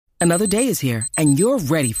Another day is here, and you're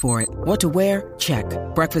ready for it. What to wear? Check.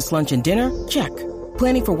 Breakfast, lunch, and dinner? Check.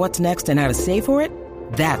 Planning for what's next and how to save for it?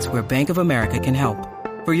 That's where Bank of America can help.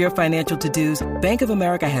 For your financial to-dos, Bank of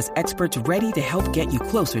America has experts ready to help get you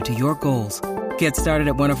closer to your goals. Get started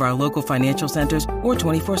at one of our local financial centers or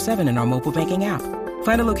 24/7 in our mobile banking app.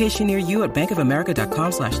 Find a location near you at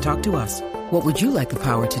bankofamerica.com/talktous. What would you like the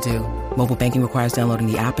power to do? Mobile banking requires downloading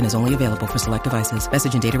the app and is only available for select devices.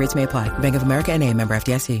 Message and data rates may apply. Bank of America N.A., member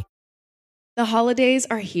FDIC. The holidays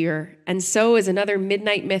are here, and so is another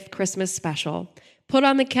Midnight Myth Christmas special. Put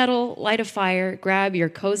on the kettle, light a fire, grab your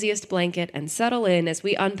coziest blanket, and settle in as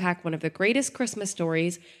we unpack one of the greatest Christmas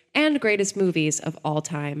stories and greatest movies of all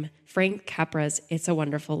time, Frank Capra's It's a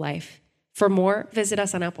Wonderful Life. For more, visit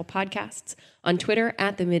us on Apple Podcasts, on Twitter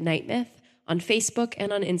at The Midnight Myth, on Facebook,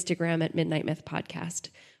 and on Instagram at Midnight Myth Podcast.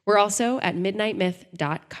 We're also at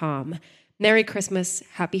midnightmyth.com. Merry Christmas,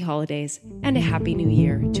 happy holidays, and a happy new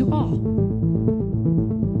year to all.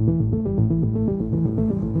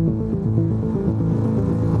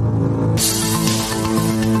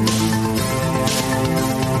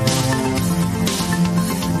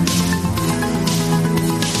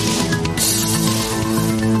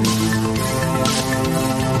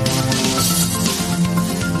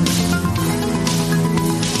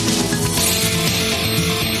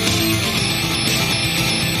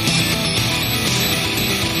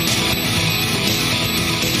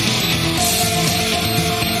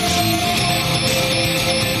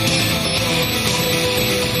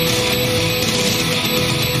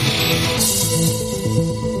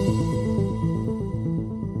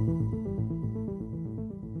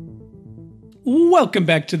 Welcome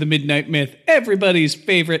back to the Midnight Myth, everybody's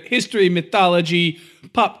favorite history, mythology,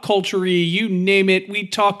 pop culture, you name it, we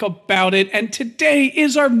talk about it. And today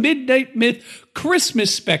is our Midnight Myth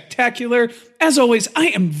Christmas Spectacular. As always, I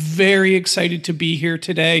am very excited to be here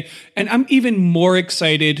today, and I'm even more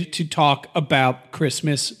excited to talk about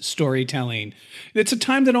Christmas storytelling. It's a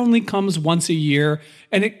time that only comes once a year,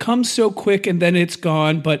 and it comes so quick and then it's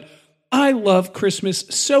gone, but I love Christmas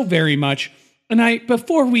so very much. And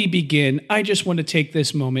before we begin, I just want to take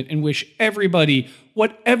this moment and wish everybody,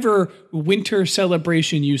 whatever winter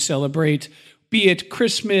celebration you celebrate, be it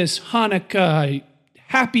Christmas, Hanukkah,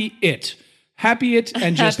 happy it,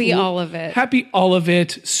 and just happy all of it. Happy all of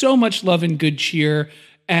it. So much love and good cheer.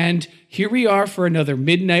 And here we are for another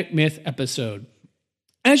Midnight Myth episode.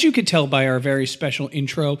 As you could tell by our very special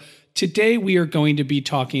intro, today we are going to be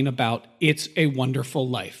talking about It's a Wonderful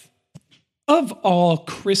Life. Of all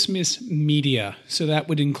Christmas media, so that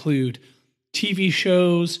would include TV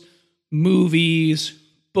shows, movies,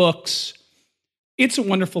 books, It's a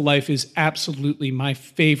Wonderful Life is absolutely my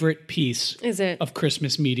favorite piece of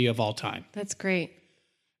Christmas media of all time. That's great.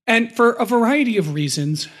 And for a variety of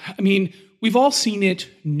reasons. I mean, we've all seen it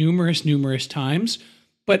numerous times,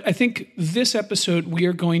 but I think this episode we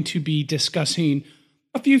are going to be discussing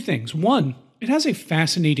a few things. One, it has a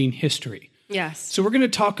fascinating history. Yes. So we're going to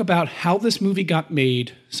talk about how this movie got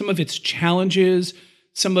made, some of its challenges,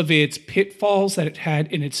 some of its pitfalls that it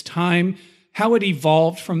had in its time, how it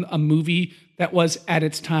evolved from a movie that was at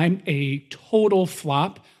its time a total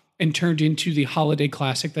flop and turned into the holiday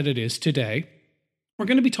classic that it is today. We're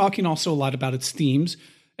going to be talking also a lot about its themes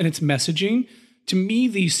and its messaging. To me,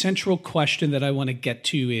 the central question that I want to get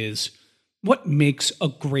to is, what makes a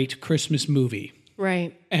great Christmas movie?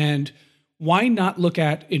 Right. And why not look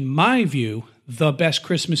at, in my view, the best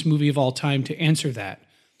Christmas movie of all time to answer that?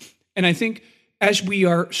 And I think as we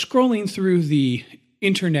are scrolling through the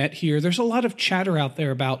internet here, there's a lot of chatter out there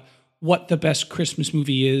about what the best Christmas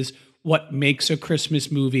movie is, what makes a Christmas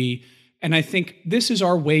movie. And I think this is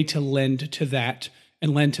our way to lend to that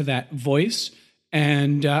and lend to that voice.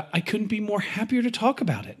 And I couldn't be more happier to talk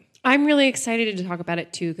about it. I'm really excited to talk about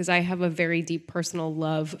it too, because I have a very deep personal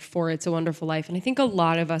love for It's a Wonderful Life. And I think a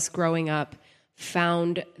lot of us growing up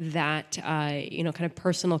found that, kind of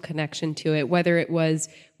personal connection to it, whether it was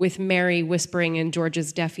with Mary whispering in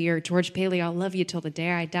George's deaf ear, George Paley, I'll love you till the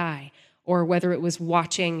day I die. Or whether it was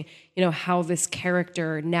watching, how this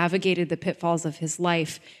character navigated the pitfalls of his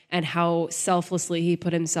life and how selflessly he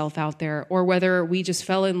put himself out there. Or whether we just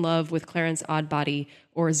fell in love with Clarence Oddbody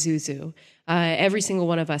or Zuzu. Every single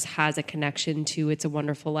one of us has a connection to It's a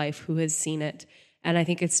Wonderful Life, who has seen it. And I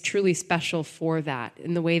think it's truly special for that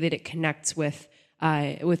in the way that it connects with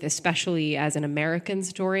especially as an American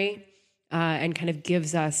story, and kind of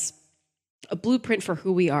gives us a blueprint for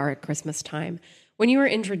who we are at Christmas time. When you were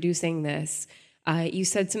introducing this, you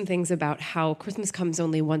said some things about how Christmas comes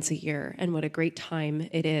only once a year and what a great time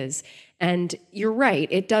it is. And you're right,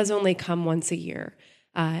 it does only come once a year.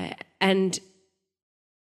 And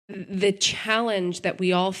the challenge that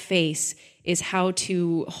we all face is how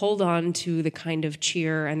to hold on to the kind of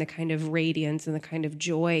cheer and the kind of radiance and the kind of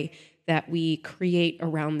joy that we create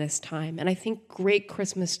around this time. And I think great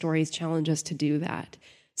Christmas stories challenge us to do that.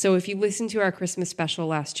 So if you listen to our Christmas special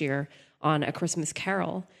last year on A Christmas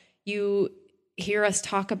Carol, you hear us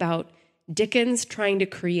talk about Dickens trying to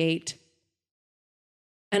create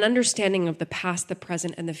an understanding of the past, the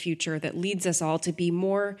present, and the future that leads us all to be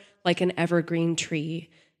more like an evergreen tree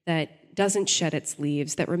that doesn't shed its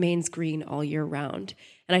leaves, that remains green all year round.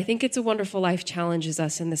 And I think It's a Wonderful Life challenges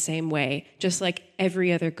us in the same way, just like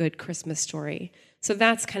every other good Christmas story. So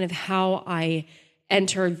that's kind of how I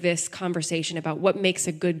enter this conversation about what makes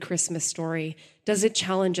a good Christmas story. Does it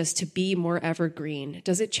challenge us to be more evergreen?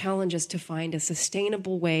 Does it challenge us to find a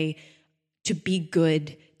sustainable way to be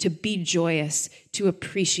good, to be joyous, to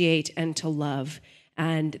appreciate, and to love?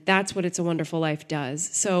 And that's what It's a Wonderful Life does.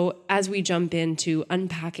 So as we jump into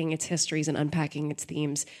unpacking its histories and unpacking its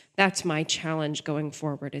themes, that's my challenge going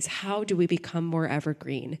forward, is how do we become more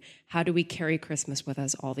evergreen? How do we carry Christmas with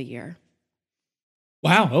us all the year?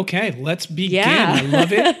 Wow. Okay. Let's begin. Yeah. I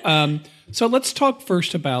love it. So let's talk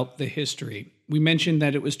first about the history. We mentioned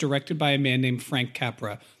that it was directed by a man named Frank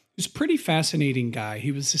Capra, who's a pretty fascinating guy.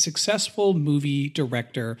 He was a successful movie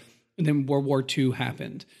director, and then World War II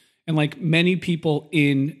happened. And like many people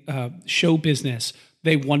in show business,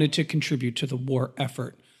 they wanted to contribute to the war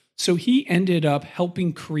effort. So he ended up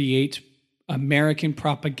helping create American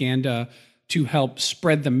propaganda to help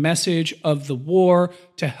spread the message of the war,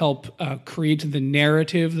 to help create the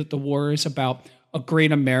narrative that the war is about a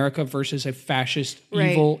great America versus a fascist,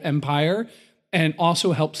 evil empire, and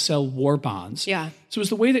also help sell war bonds. Yeah. So it was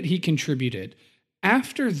the way that he contributed.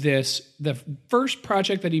 After this, the first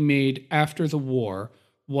project that he made after the war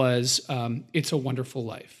was It's a Wonderful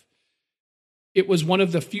Life. It was one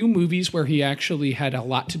of the few movies where he actually had a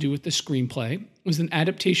lot to do with the screenplay. It was an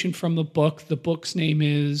adaptation from the book. The book's name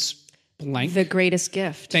is blank. The Greatest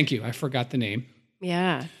Gift. Thank you. I forgot the name.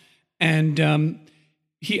 Yeah. And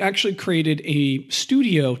he actually created a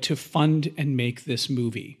studio to fund and make this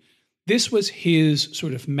movie. This was his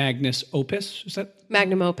sort of magnus opus. Is that?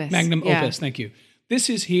 Magnum opus. Magnum opus. Thank you. This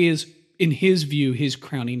is in his view, his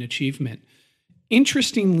crowning achievement.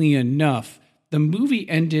 Interestingly enough, the movie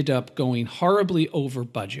ended up going horribly over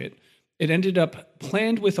budget. It ended up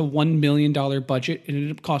planned with a $1 million budget. It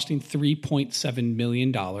ended up costing $3.7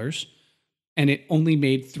 million. And it only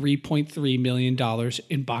made $3.3 million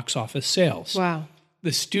in box office sales. Wow.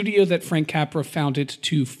 The studio that Frank Capra founded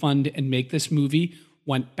to fund and make this movie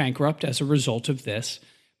went bankrupt as a result of this.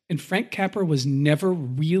 And Frank Capra was never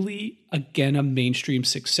really, again, a mainstream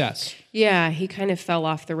success. Yeah, he kind of fell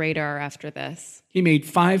off the radar after this. He made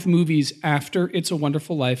 5 movies after It's a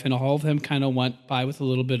Wonderful Life, and all of them kind of went by with a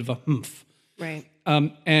little bit of a humph. Right.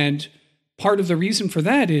 And part of the reason for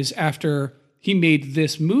that is after he made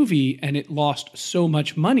this movie and it lost so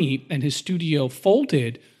much money and his studio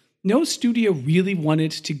folded, no studio really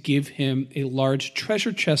wanted to give him a large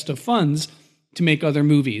treasure chest of funds to make other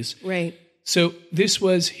movies. Right. So this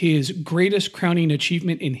was his greatest crowning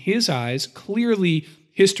achievement in his eyes. Clearly,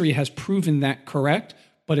 history has proven that correct,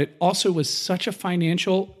 but it also was such a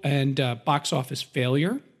financial and box office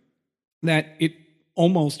failure that it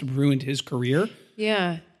almost ruined his career.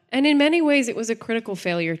 Yeah. And in many ways, it was a critical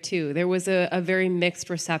failure, too. There was a very mixed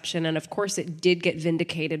reception. And of course, it did get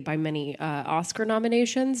vindicated by many Oscar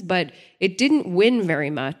nominations, but it didn't win very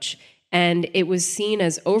much. And it was seen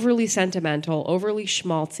as overly sentimental, overly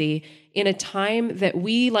schmaltzy, in a time that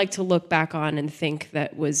we like to look back on and think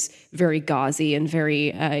that was very gauzy and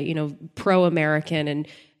very, pro-American and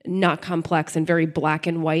not complex and very black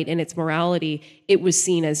and white in its morality. It was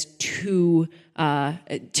seen as too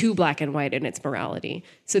black and white in its morality.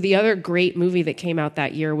 So the other great movie that came out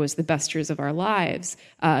that year was The Best Years of Our Lives,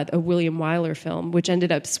 a William Wyler film, which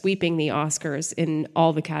ended up sweeping the Oscars in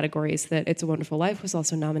all the categories that It's a Wonderful Life was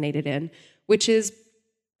also nominated in, which is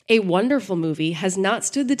a wonderful movie, has not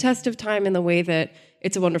stood the test of time in the way that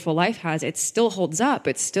It's a Wonderful Life has. It still holds up.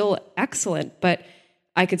 It's still excellent, but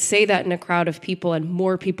I could say that in a crowd of people and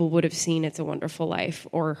more people would have seen It's a Wonderful Life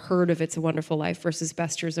or heard of It's a Wonderful Life versus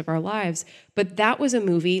Best Years of Our Lives. But that was a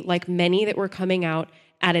movie, like many that were coming out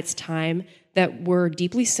at its time, that were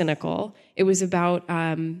deeply cynical. It was about,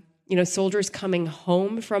 soldiers coming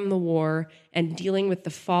home from the war and dealing with the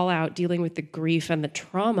fallout, dealing with the grief and the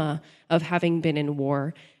trauma of having been in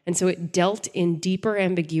war. And so it dealt in deeper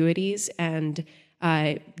ambiguities and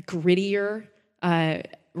grittier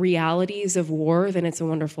realities of war than It's a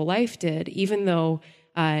Wonderful Life did, even though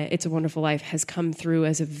It's a Wonderful Life has come through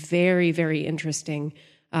as a very, very interesting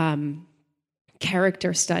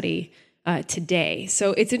character study today.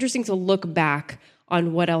 So it's interesting to look back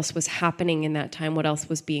on what else was happening in that time, what else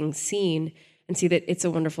was being seen, and see that It's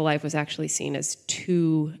a Wonderful Life was actually seen as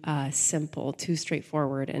too simple, too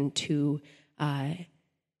straightforward, and too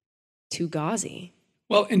gauzy.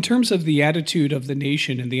 Well, in terms of the attitude of the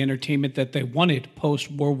nation and the entertainment that they wanted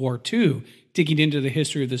post-World War II, digging into the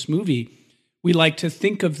history of this movie, we like to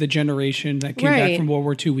think of the generation that came back from World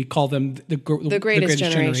War II. We call them the greatest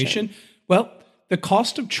generation. Well, the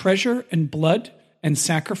cost of treasure and blood and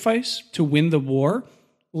sacrifice to win the war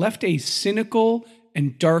left a cynical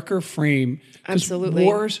and darker frame. Absolutely.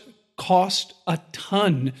 Wars cost a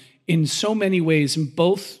ton in so many ways, in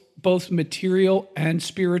both material and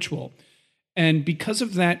spiritual. And because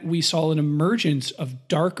of that, we saw an emergence of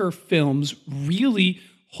darker films really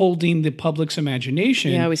holding the public's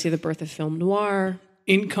imagination. Yeah, we see the birth of film noir.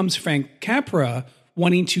 In comes Frank Capra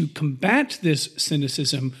wanting to combat this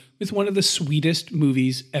cynicism with one of the sweetest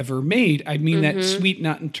movies ever made. I mean that sweet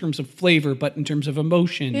not in terms of flavor, but in terms of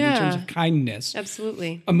emotion, in terms of kindness.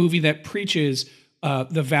 Absolutely. A movie that preaches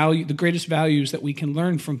the greatest values that we can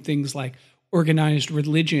learn from things like organized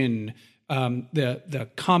religion, the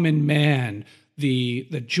common man,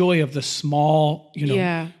 the joy of the small,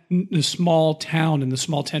 the small town and the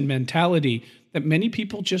small town mentality that many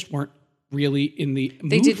people just weren't really in the mood for.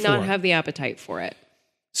 They did not have the appetite for it.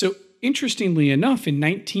 So interestingly enough, in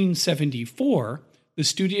 1974, the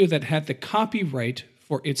studio that had the copyright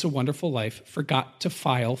for It's a Wonderful Life forgot to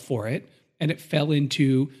file for it, and it fell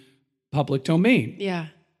into public domain. Yeah.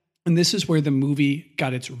 And this is where the movie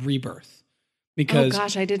got its rebirth.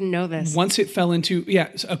 Because I didn't know this. Once it fell into,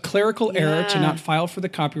 a clerical error to not file for the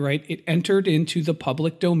copyright, it entered into the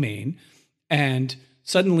public domain, and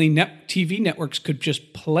suddenly TV networks could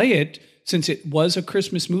just play it since it was a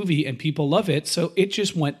Christmas movie and people love it. So it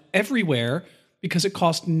just went everywhere because it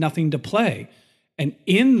cost nothing to play. And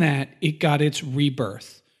in that, it got its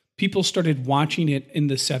rebirth. People started watching it in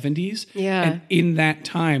the 70s. Yeah. And in that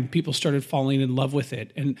time, people started falling in love with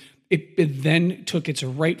it. And it then took its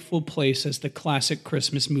rightful place as the classic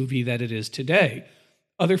Christmas movie that it is today.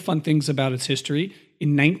 Other fun things about its history,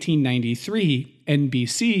 in 1993,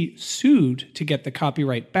 NBC sued to get the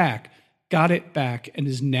copyright back, got it back, and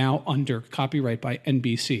is now under copyright by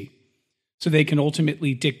NBC. So they can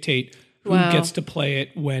ultimately dictate who gets to play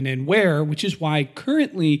it, when, and where, which is why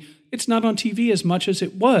currently it's not on TV as much as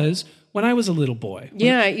it was when I was a little boy.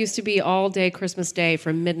 Yeah, it used to be all day Christmas Day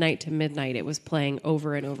from midnight to midnight. It was playing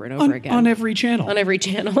over and over and over again. On every channel. On every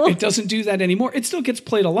channel. It doesn't do that anymore. It still gets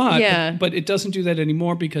played a lot, yeah. but it doesn't do that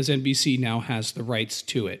anymore because NBC now has the rights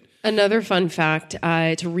to it. Another fun fact,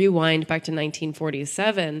 to rewind back to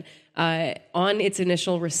 1947, on its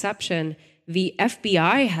initial reception, the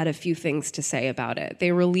FBI had a few things to say about it.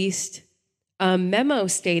 They released a memo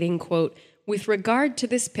stating, quote, "With regard to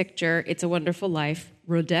this picture, It's a Wonderful Life,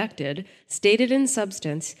 redacted, stated in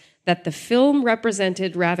substance that the film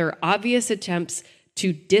represented rather obvious attempts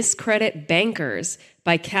to discredit bankers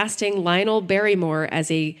by casting Lionel Barrymore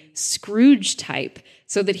as a Scrooge type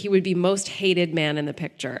so that he would be most hated man in the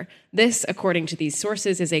picture. This, according to these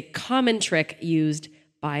sources, is a common trick used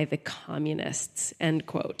by the communists," end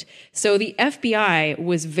quote. So the FBI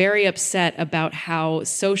was very upset about how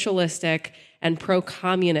socialistic and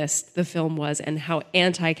pro-communist the film was and how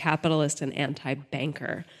anti-capitalist and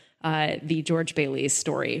anti-banker the George Bailey's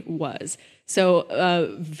story was.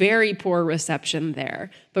 So very poor reception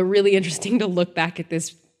there, but really interesting to look back at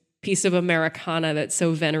this piece of Americana that's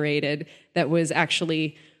so venerated that was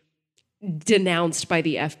actually denounced by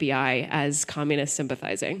the FBI as communist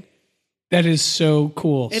sympathizing. That is so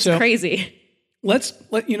cool. It's crazy.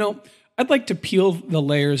 I'd like to peel the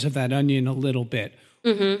layers of that onion a little bit.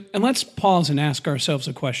 Mm-hmm. And let's pause and ask ourselves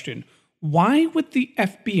a question. Why would the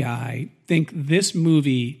FBI think this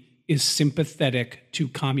movie is sympathetic to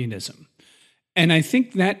communism? And I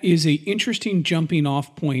think that is an interesting jumping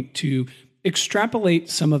off point to extrapolate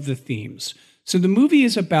some of the themes. So the movie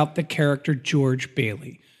is about the character George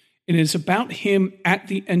Bailey. It is about him at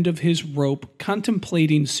the end of his rope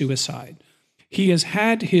contemplating suicide. He has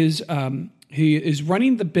had he is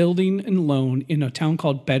running the building and loan in a town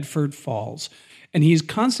called Bedford Falls, and he's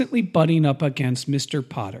constantly butting up against Mr.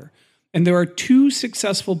 Potter. And there are two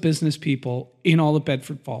successful business people in all of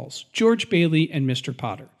Bedford Falls, George Bailey and Mr.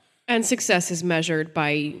 Potter. And success is measured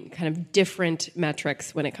by kind of different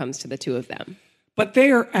metrics when it comes to the two of them. But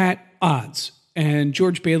they are at odds. And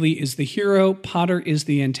George Bailey is the hero. Potter is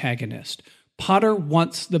the antagonist. Potter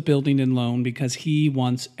wants the building and loan because he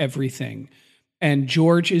wants everything. And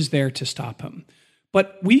George is there to stop him.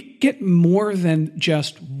 But we get more than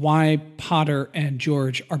just why Potter and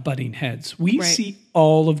George are butting heads. We see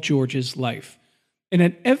all of George's life. And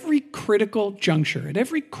at every critical juncture, at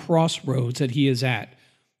every crossroads that he is at,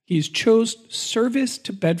 he's chose service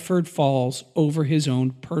to Bedford Falls over his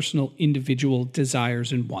own personal individual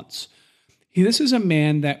desires and wants. This is a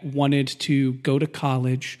man that wanted to go to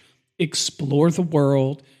college, explore the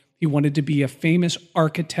world. He wanted to be a famous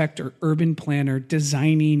architect or urban planner,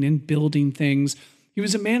 designing and building things. He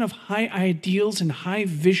was a man of high ideals and high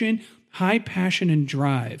vision, high passion and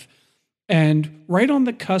drive. And right on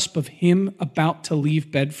the cusp of him about to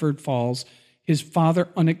leave Bedford Falls, his father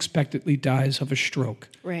unexpectedly dies of a stroke.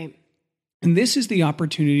 Right. And this is the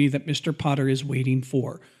opportunity that Mr. Potter is waiting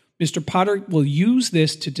for. Mr. Potter will use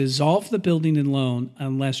this to dissolve the building and loan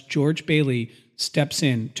unless George Bailey steps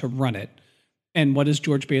in to run it. And what does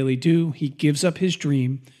George Bailey do? He gives up his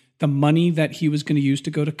dream. The money that he was going to use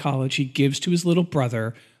to go to college, he gives to his little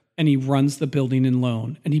brother, and he runs the building and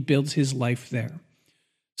loan, and he builds his life there.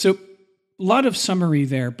 So a lot of summary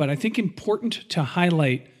there, but I think important to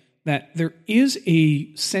highlight that there is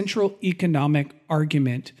a central economic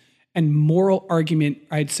argument and moral argument,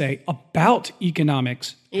 I'd say, about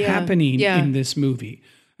economics happening in this movie.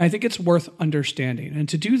 I think it's worth understanding. And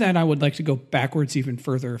to do that, I would like to go backwards even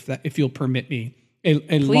further, if you'll permit me,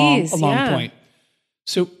 a long point.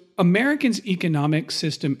 So Americans' economic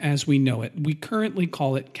system as we know it, we currently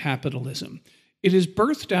call it capitalism. It is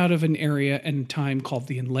birthed out of an area and time called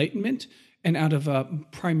the Enlightenment, and out of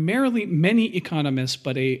primarily many economists,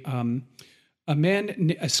 but a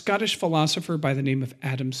Scottish philosopher by the name of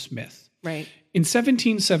Adam Smith. Right. In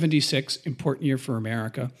 1776, important year for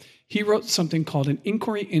America, he wrote something called An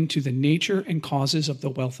Inquiry into the Nature and Causes of the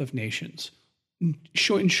Wealth of Nations, in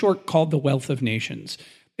short called The Wealth of Nations.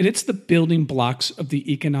 And it's the building blocks of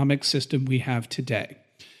the economic system we have today.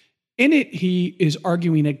 In it, he is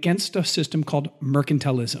arguing against a system called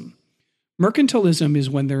mercantilism. Mercantilism is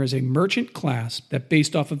when there is a merchant class that,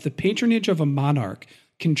 based off of the patronage of a monarch,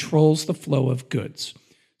 controls the flow of goods.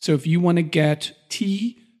 So if you want to get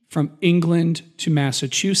tea from England to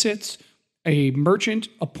Massachusetts, a merchant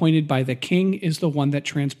appointed by the king is the one that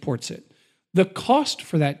transports it. The cost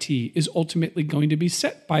for that tea is ultimately going to be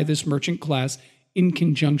set by this merchant class in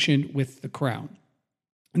conjunction with the crown.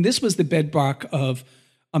 And this was the bedrock of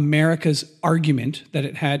America's argument that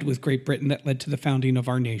it had with Great Britain that led to the founding of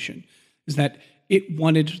our nation, is that it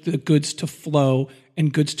wanted the goods to flow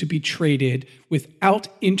and goods to be traded without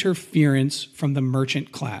interference from the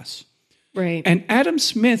merchant class. Right. And Adam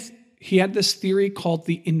Smith, he had this theory called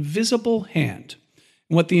the invisible hand.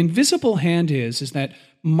 And what the invisible hand is that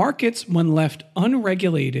markets, when left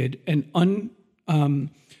unregulated and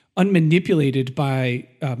unmanipulated by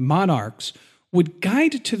monarchs, would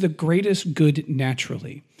guide to the greatest good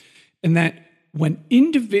naturally. And that when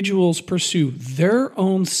individuals pursue their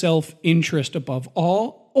own self-interest above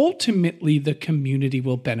all, ultimately the community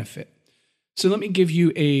will benefit. So let me give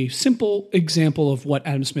you a simple example of what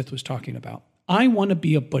Adam Smith was talking about. I want to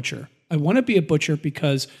be a butcher. I want to be a butcher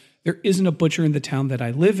because there isn't a butcher in the town that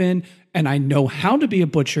I live in, and I know how to be a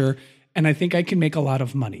butcher, and I think I can make a lot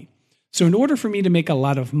of money. So in order for me to make a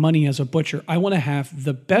lot of money as a butcher, I want to have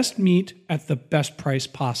the best meat at the best price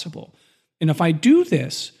possible. And if I do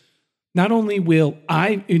this, not only will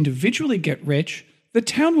I individually get rich, the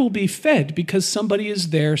town will be fed because somebody is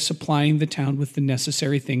there supplying the town with the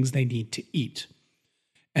necessary things they need to eat.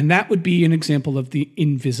 And that would be an example of the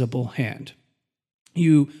invisible hand.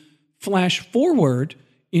 You flash forward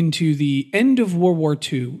into the end of World War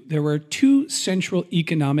II, there were two central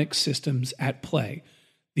economic systems at play: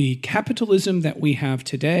 the capitalism that we have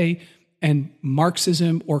today and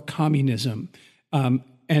Marxism or communism.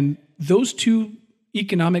 And those two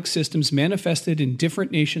economic systems manifested in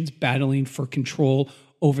different nations battling for control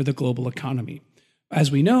over the global economy. As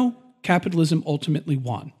we know, capitalism ultimately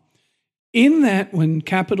won. In that, when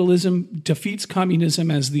capitalism defeats communism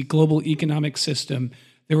as the global economic system,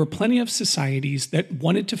 there were plenty of societies that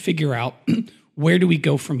wanted to figure out where do we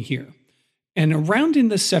go from here. And around in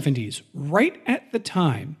the 70s, right at the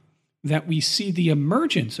time that we see the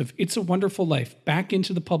emergence of It's a Wonderful Life back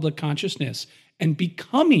into the public consciousness and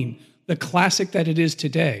becoming the classic that it is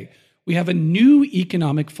today, we have a new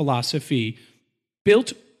economic philosophy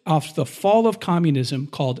built off the fall of communism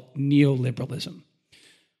called neoliberalism.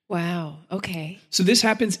 Wow. Okay. So this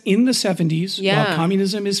happens in the 70s while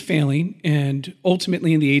communism is failing, and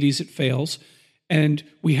ultimately in the 80s it fails. And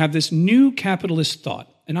we have this new capitalist thought.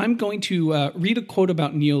 And I'm going to read a quote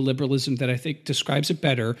about neoliberalism that I think describes it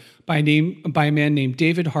better by a man named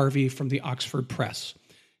David Harvey from the Oxford Press.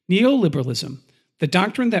 Neoliberalism, the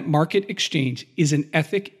doctrine that market exchange is an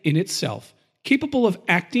ethic in itself, capable of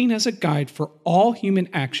acting as a guide for all human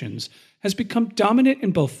actions, has become dominant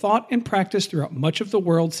in both thought and practice throughout much of the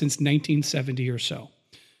world since 1970 or so.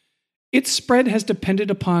 Its spread has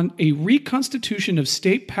depended upon a reconstitution of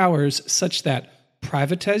state powers such that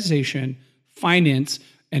privatization, finance,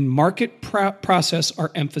 and market process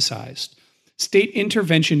are emphasized. State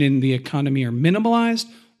intervention in the economy are minimalized,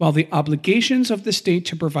 while the obligations of the state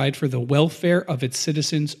to provide for the welfare of its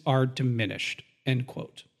citizens are diminished. End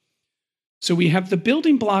quote. So we have the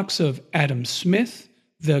building blocks of Adam Smith,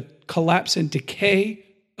 the collapse and decay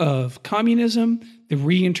of communism, the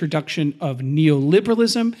reintroduction of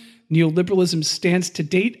neoliberalism. Neoliberalism stands to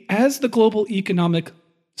date as the global economic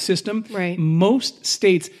system. Right. Most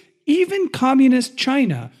states, even communist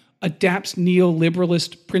China, adapts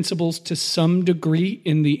neoliberalist principles to some degree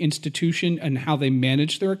in the institution and how they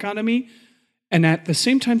manage their economy. And at the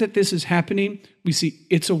same time that this is happening, we see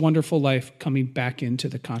It's a Wonderful Life coming back into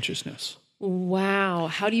the consciousness. Wow.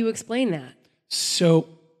 How do you explain that? So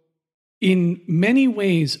in many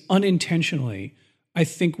ways, unintentionally, I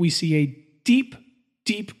think we see a deep,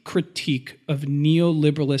 deep critique of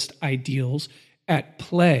neoliberalist ideals at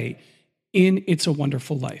play in It's a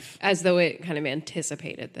Wonderful Life. As though it kind of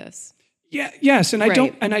anticipated this. Yeah, yes, and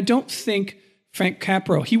Right. I don't think Frank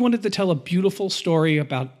Capra, he wanted to tell a beautiful story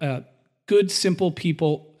about good, simple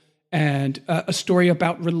people and a story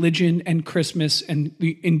about religion and Christmas and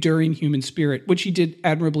the enduring human spirit, which he did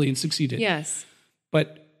admirably and succeeded. Yes.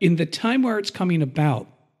 But in the time where it's coming about,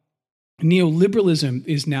 neoliberalism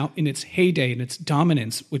is now in its heyday and its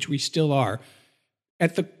dominance, which we still are.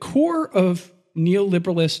 At the core of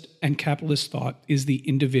neoliberalist and capitalist thought is the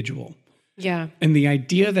individual. Yeah. And the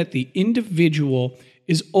idea that the individual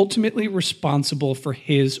is ultimately responsible for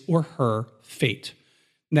his or her fate.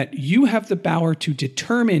 That you have the power to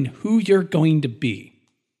determine who you're going to be.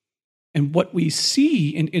 And what we see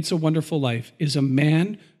in It's a Wonderful Life is a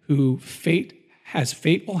man who fate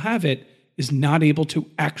will have it, is not able to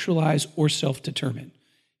actualize or self-determine.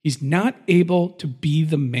 He's not able to be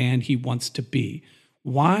the man he wants to be.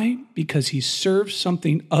 Why? Because he serves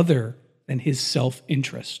something other than his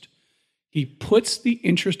self-interest. He puts the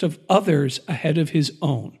interest of others ahead of his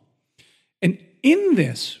own. And in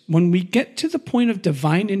this, when we get to the point of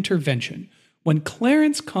divine intervention, when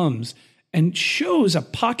Clarence comes and shows a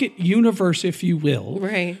pocket universe, if you will,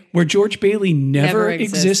 Right. where George Bailey never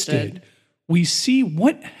existed. existed, we see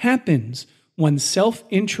what happens when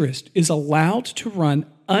self-interest is allowed to run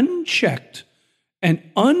unchecked and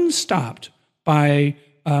unstopped by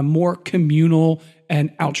more communal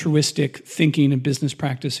and altruistic thinking and business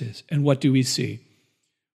practices. And what do we see?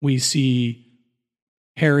 We see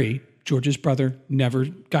Harry, George's brother, never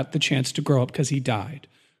got the chance to grow up because he died.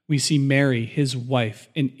 We see Mary, his wife,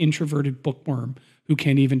 an introverted bookworm who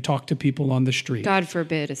can't even talk to people on the street. God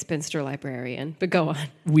forbid a spinster librarian, but go on.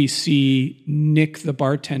 We see Nick, the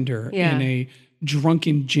bartender, Yeah. in a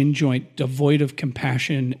drunken gin joint devoid of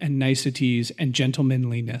compassion and niceties and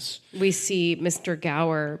gentlemanliness. We see Mr.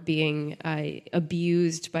 Gower being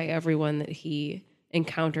abused by everyone that he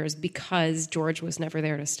encounters because George was never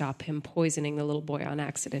there to stop him poisoning the little boy on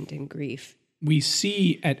accident in grief. We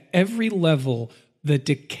see at every level the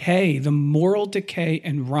decay, the moral decay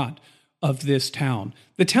and rot of this town.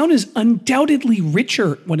 The town is undoubtedly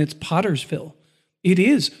richer when it's Pottersville. It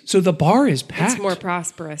is. So the bar is packed. It's more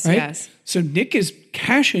prosperous, right? yes. So Nick is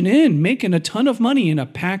cashing in, making a ton of money in a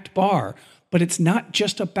packed bar. But it's not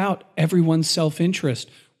just about everyone's self-interest.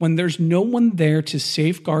 When there's no one there to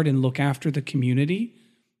safeguard and look after the community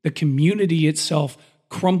itself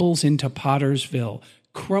crumbles into Pottersville,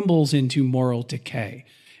 crumbles into moral decay.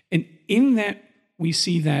 And in that, we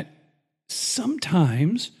see that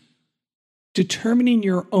sometimes determining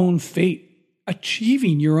your own fate,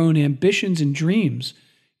 achieving your own ambitions and dreams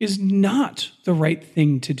is not the right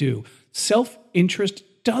thing to do. Self-interest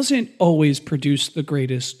doesn't always produce the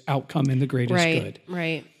greatest outcome and the greatest good.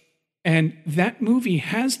 Right. And that movie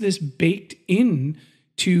has this baked in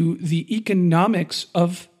to the economics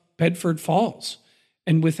of Bedford Falls.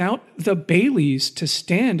 And without the Baileys to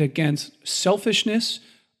stand against selfishness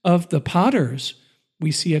of the Potters,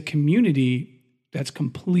 we see a community that's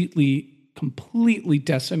completely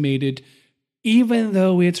decimated, even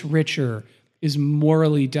though it's richer, is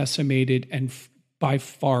morally decimated and by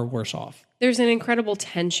far worse off. There's an incredible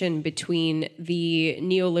tension between the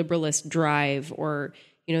neoliberalist drive, or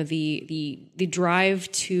the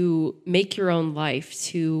drive to make your own life,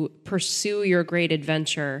 to pursue your great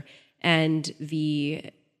adventure, and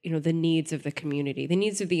the needs of the community, the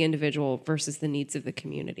needs of the individual versus the needs of the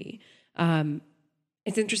community.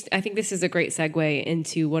 It's interesting. I think this is a great segue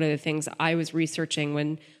into one of the things I was researching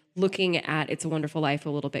when looking at It's a Wonderful Life a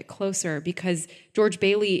little bit closer, because George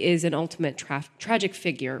Bailey is an ultimate tragic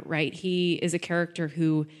figure, right? He is a character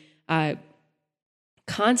who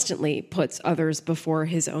constantly puts others before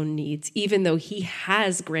his own needs, even though he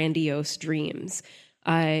has grandiose dreams.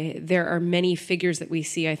 There are many figures that we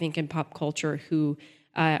see, I think, in pop culture who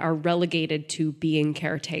are relegated to being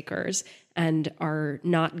caretakers and are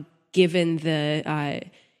not given the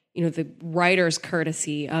writer's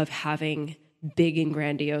courtesy of having big and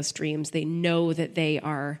grandiose dreams. They know that they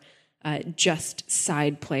are just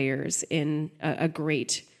side players in a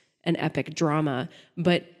great and epic drama,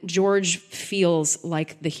 but George feels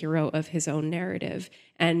like the hero of his own narrative,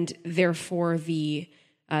 and therefore the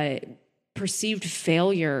perceived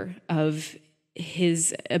failure of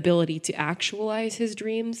his ability to actualize his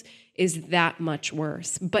dreams is that much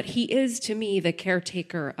worse. But he is, to me, the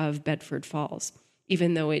caretaker of Bedford Falls,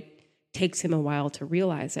 even though it takes him a while to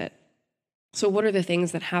realize it. So what are the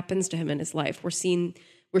things that happens to him in his life? We're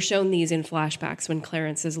shown these in flashbacks when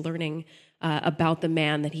Clarence is learning about the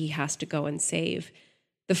man that he has to go and save.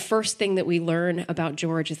 The first thing that we learn about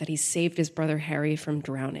George is that he saved his brother Harry from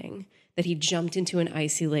drowning, that he jumped into an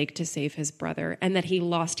icy lake to save his brother, and that he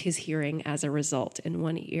lost his hearing as a result in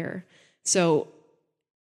one ear. So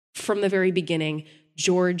from the very beginning,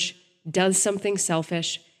 George does something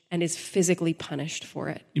selfish and is physically punished for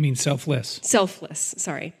it. You mean selfless? Selfless,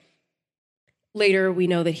 sorry. Later, we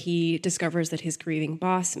know that he discovers that his grieving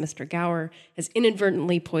boss, Mr. Gower, has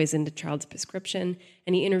inadvertently poisoned a child's prescription,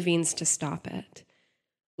 and he intervenes to stop it.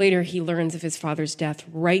 Later, he learns of his father's death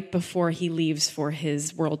right before he leaves for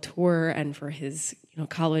his world tour and for his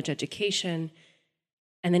college education.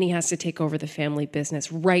 And then he has to take over the family business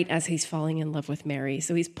right as he's falling in love with Mary.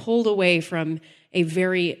 So he's pulled away from a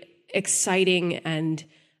very exciting and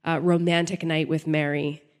romantic night with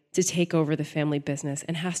Mary to take over the family business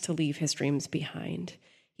and has to leave his dreams behind.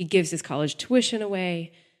 He gives his college tuition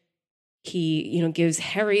away. He, gives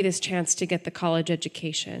Harry this chance to get the college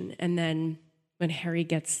education. And then when Harry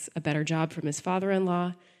gets a better job from his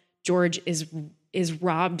father-in-law, George is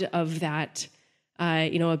robbed of that,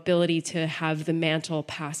 ability to have the mantle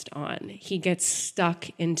passed on. He gets stuck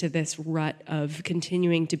into this rut of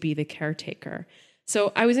continuing to be the caretaker.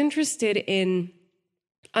 So I was interested in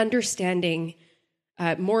understanding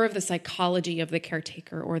more of the psychology of the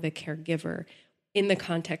caretaker or the caregiver in the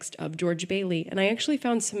context of George Bailey. And I actually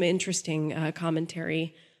found some interesting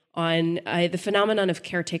commentary on the phenomenon of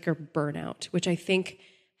caretaker burnout, which I think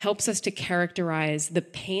helps us to characterize the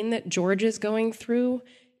pain that George is going through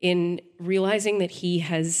in realizing that he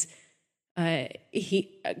has,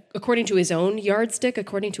 according to his own yardstick,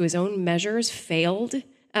 according to his own measures, failed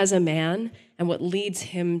as a man, and what leads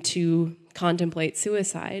him to contemplate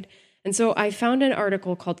suicide. And so I found an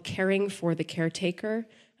article called Caring for the Caretaker,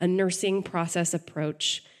 a nursing process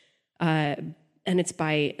approach, and it's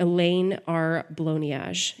by Elaine R.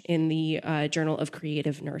 Bloniage in the Journal of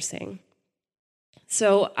Creative Nursing.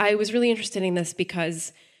 So I was really interested in this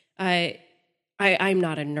because I'm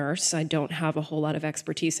not a nurse. I don't have a whole lot of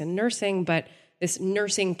expertise in nursing, but this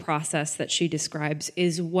nursing process that she describes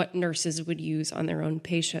is what nurses would use on their own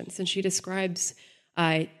patients. And she describes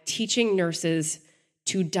teaching nurses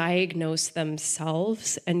to diagnose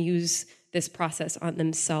themselves and use this process on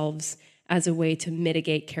themselves as a way to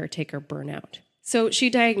mitigate caretaker burnout. So she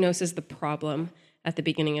diagnoses the problem at the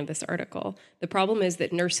beginning of this article. The problem is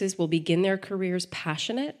that nurses will begin their careers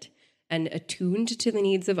passionate and attuned to the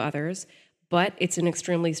needs of others, but it's an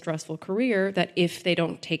extremely stressful career that, if they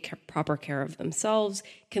don't take proper care of themselves,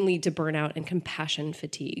 can lead to burnout and compassion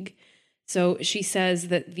fatigue. So she says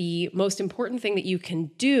that the most important thing that you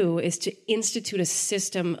can do is to institute a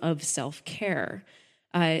system of self-care.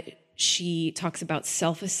 She talks about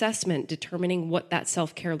self-assessment, determining what that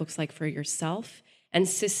self-care looks like for yourself, and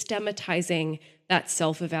systematizing that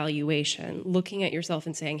self-evaluation, looking at yourself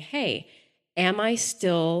and saying, hey, am I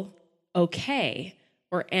still okay?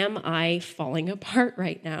 Or am I falling apart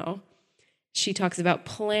right now? She talks about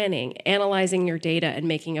planning, analyzing your data and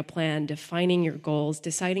making a plan, defining your goals,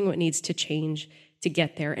 deciding what needs to change to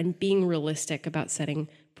get there, and being realistic about setting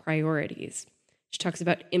priorities. She talks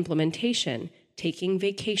about implementation, taking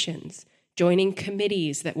vacations, joining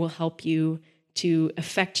committees that will help you to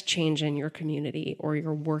affect change in your community or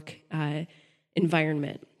your work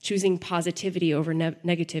environment, choosing positivity over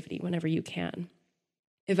negativity whenever you can.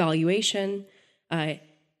 Evaluation,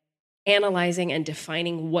 analyzing and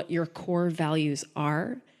defining what your core values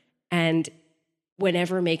are, and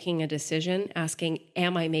whenever making a decision, asking,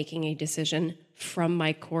 am I making a decision from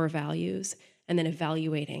my core values? And then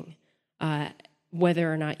evaluating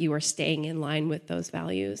whether or not you are staying in line with those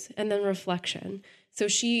values, and then reflection. So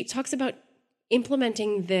she talks about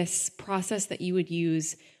implementing this process that you would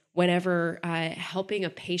use whenever helping a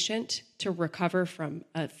patient to recover from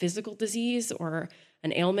a physical disease or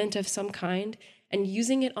an ailment of some kind, and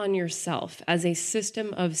using it on yourself as a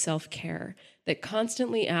system of self-care that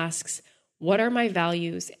constantly asks, what are my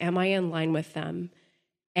values? Am I in line with them?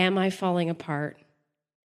 Am I falling apart?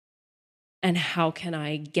 And how can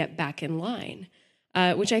I get back in line?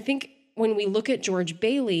 Which I think when we look at George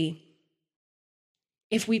Bailey,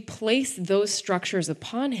 if we place those structures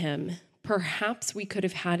upon him, perhaps we could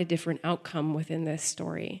have had a different outcome within this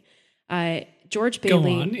story. George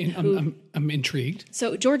Bailey. Go on. I'm intrigued.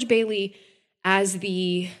 So George Bailey, as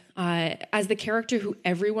the character who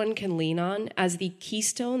everyone can lean on, as the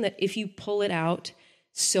keystone that if you pull it out,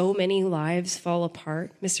 so many lives fall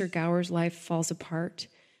apart. Mr. Gower's life falls apart.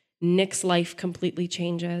 Nick's life completely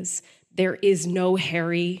changes. There is no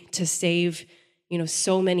Harry to save,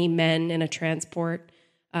 so many men in a transport.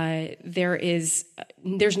 There's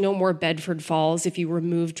no more Bedford Falls if you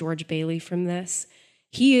remove George Bailey from this.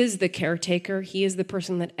 He is the caretaker. He is the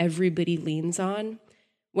person that everybody leans on.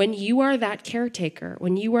 When you are that caretaker,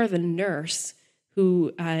 when you are the nurse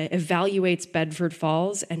who evaluates Bedford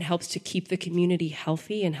Falls and helps to keep the community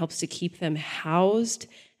healthy and helps to keep them housed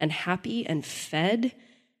and happy and fed,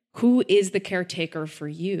 who is the caretaker for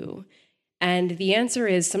you? And the answer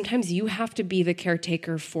is sometimes you have to be the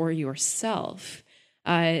caretaker for yourself.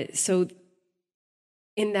 So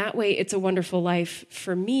in that way, It's a Wonderful Life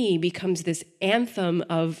for me becomes this anthem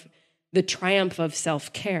of the triumph of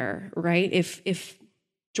self-care, right? If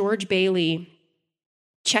George Bailey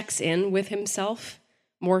checks in with himself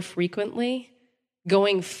more frequently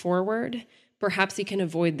going forward, perhaps he can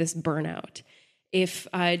avoid this burnout. If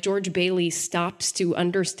George Bailey stops to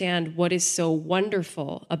understand what is so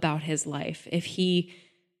wonderful about his life, if he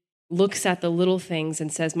looks at the little things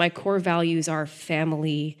and says, my core values are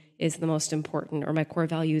family is the most important, or my core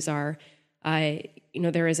values are,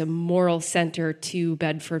 there is a moral center to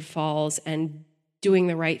Bedford Falls and doing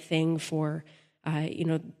the right thing for,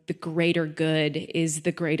 the greater good is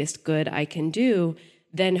the greatest good I can do,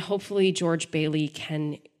 then hopefully George Bailey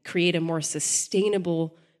can create a more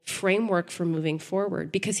sustainable framework for moving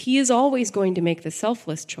forward, because he is always going to make the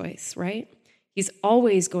selfless choice, right? He's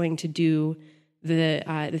always going to do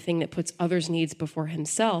the thing that puts others' needs before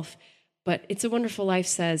himself. But It's a Wonderful Life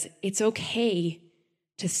says it's okay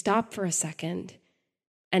to stop for a second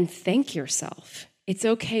and thank yourself. It's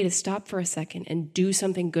okay to stop for a second and do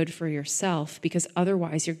something good for yourself, because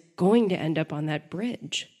otherwise you're going to end up on that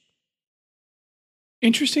bridge.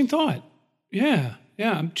 Interesting thought. Yeah.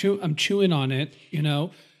 I'm chewing on it.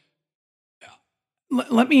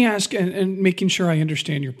 Let me ask, and making sure I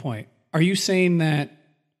understand your point. Are you saying that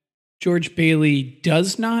George Bailey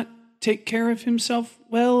does not take care of himself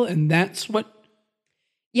well, and that's what?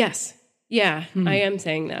 Yes. Yeah, I am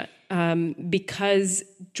saying that. Because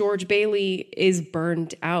George Bailey is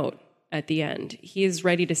burned out at the end. He is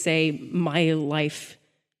ready to say, my life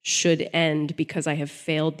should end because I have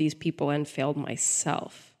failed these people and failed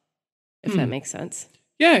myself, if that makes sense.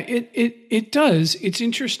 Yeah, it does. It's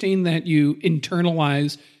interesting that you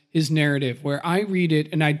internalize his narrative, where I read it,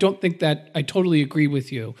 and I don't think that I totally agree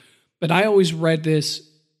with you, but I always read this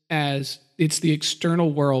as it's the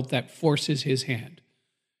external world that forces his hand.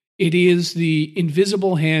 It is the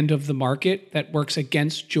invisible hand of the market that works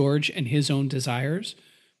against George and his own desires.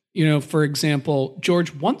 For example,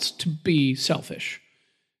 George wants to be selfish.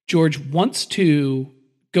 George wants to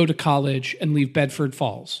go to college and leave Bedford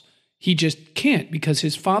Falls. He just can't because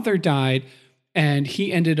his father died, and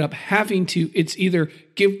he ended up having to, it's either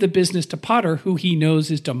give the business to Potter, who he knows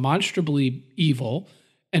is demonstrably evil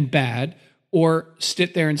and bad, or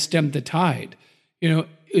sit there and stem the tide.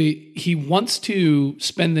 He wants to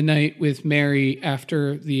spend the night with Mary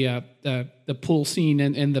after the pool scene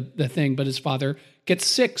and the thing, but his father gets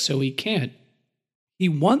sick, so he can't. He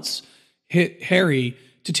wants Harry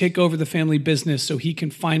to take over the family business so he can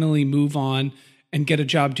finally move on and get a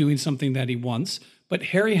job doing something that he wants. But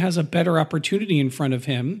Harry has a better opportunity in front of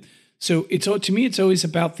him. So to me, it's always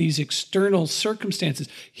about these external circumstances.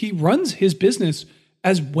 He runs his business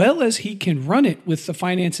as well as he can run it with the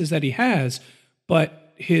finances that he has,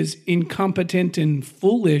 but his incompetent and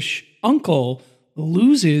foolish uncle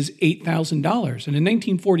loses $8,000. And in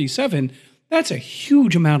 1947, that's a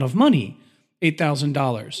huge amount of money.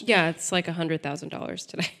 $8,000. Yeah, it's like $100,000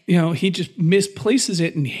 today. He just misplaces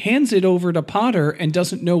it and hands it over to Potter and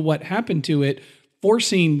doesn't know what happened to it,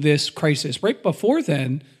 forcing this crisis. Right before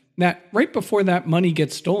that money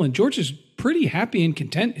gets stolen, George is pretty happy and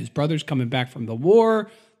content. His brother's coming back from the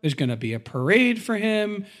war. There's going to be a parade for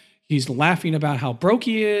him. He's laughing about how broke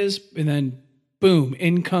he is. And then boom,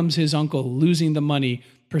 in comes his uncle, losing the money,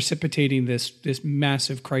 precipitating this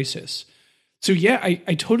massive crisis. So yeah,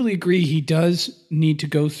 I totally agree. He does need to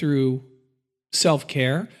go through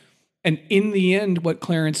self-care. And in the end, what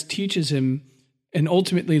Clarence teaches him, and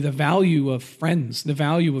ultimately the value of friends, the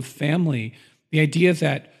value of family, the idea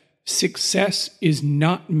that success is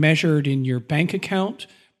not measured in your bank account.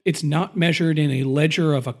 It's not measured in a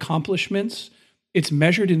ledger of accomplishments. It's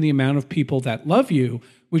measured in the amount of people that love you,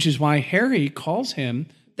 which is why Harry calls him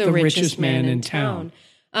the richest man in town.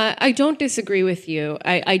 I don't disagree with you.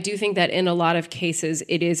 I do think that in a lot of cases,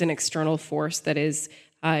 it is an external force that is,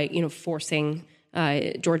 forcing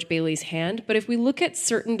George Bailey's hand. But if we look at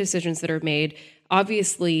certain decisions that are made,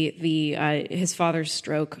 obviously his father's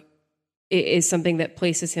stroke is something that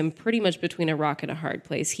places him pretty much between a rock and a hard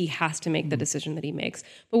place. He has to make the decision that he makes.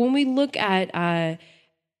 But when we look at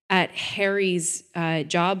Harry's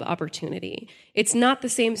job opportunity, it's not the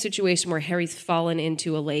same situation where Harry's fallen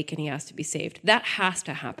into a lake and he has to be saved. That has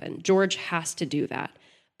to happen. George has to do that.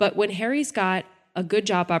 But when Harry's got a good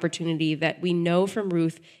job opportunity that we know from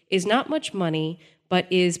Ruth is not much money, but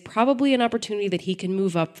is probably an opportunity that he can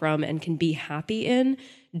move up from and can be happy in,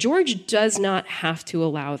 George does not have to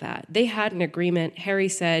allow that. They had an agreement. Harry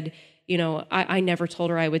said, I never told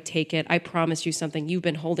her I would take it. I promised you something. You've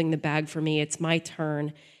been holding the bag for me. It's my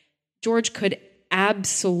turn. George could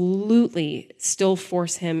absolutely still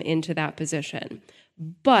force him into that position.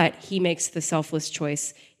 But he makes the selfless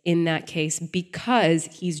choice in that case because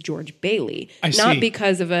he's George Bailey. Not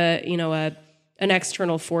because of an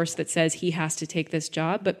external force that says he has to take this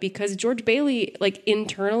job, but because George Bailey,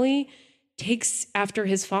 internally, takes after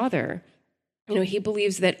his father. He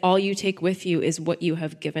believes that all you take with you is what you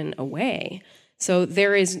have given away. So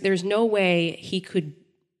there's no way he could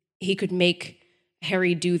make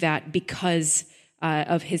Harry do that because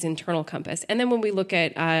of his internal compass. And then when we look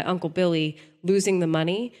at Uncle Billy losing the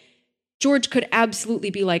money, George could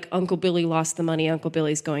absolutely be like, Uncle Billy lost the money, Uncle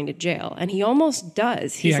Billy's going to jail. And he almost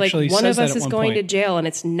does. He's like, one of us is going to jail and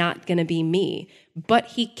it's not going to be me. But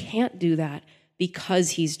he can't do that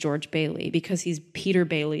because he's George Bailey, because he's Peter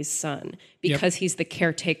Bailey's son, because he's the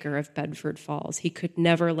caretaker of Bedford Falls. He could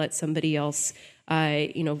never let somebody else,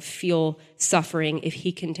 feel suffering if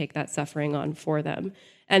he can take that suffering on for them.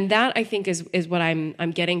 And that, I think, is what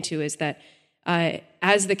I'm getting to, is that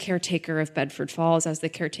as the caretaker of Bedford Falls, as the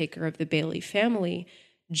caretaker of the Bailey family,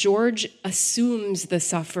 George assumes the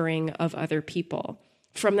suffering of other people.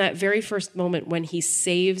 From that very first moment when he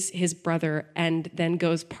saves his brother and then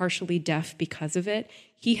goes partially deaf because of it,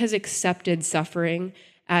 he has accepted suffering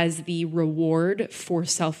as the reward for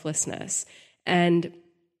selflessness. And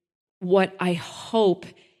what I hope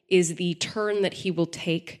is the turn that he will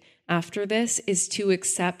take after this is to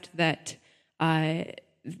accept that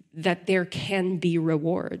there can be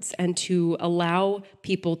rewards and to allow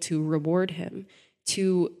people to reward him,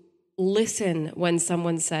 to listen when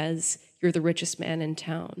someone says, you're the richest man in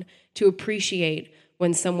town, to appreciate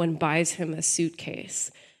when someone buys him a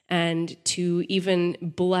suitcase, and to even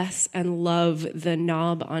bless and love the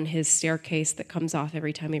knob on his staircase that comes off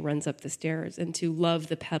every time he runs up the stairs, and to love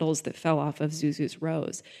the petals that fell off of Zuzu's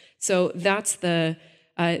rose. So that's the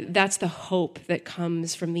hope that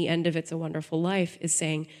comes from the end of It's a Wonderful Life, is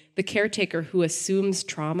saying the caretaker who assumes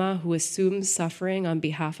trauma, who assumes suffering on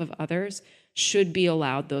behalf of others, should be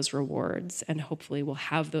allowed those rewards, and hopefully will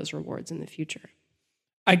have those rewards in the future.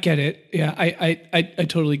 I get it. Yeah, I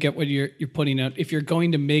totally get what you're putting out. If you're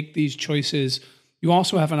going to make these choices, you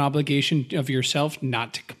also have an obligation of yourself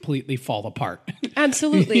not to completely fall apart.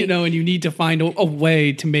 Absolutely. And you need to find a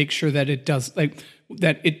way to make sure that it does,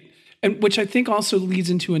 and which I think also leads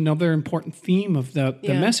into another important theme of the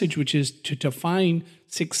message, which is to define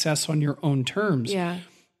success on your own terms. Yeah.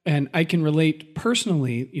 And I can relate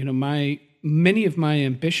personally, many of my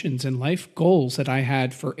ambitions and life goals that I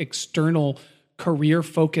had for external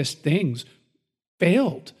career-focused things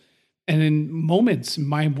failed. And in moments,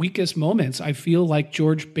 my weakest moments, I feel like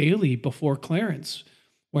George Bailey before Clarence,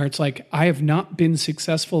 where it's like, I have not been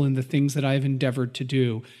successful in the things that I've endeavored to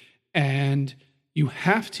do. And you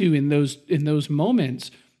have to, in those moments,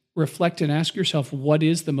 reflect and ask yourself, what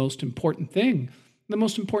is the most important thing? The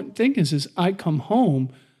most important thing is I come home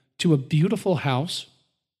to a beautiful house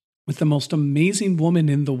with the most amazing woman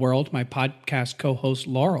in the world, my podcast co-host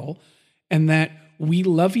Laurel, and that we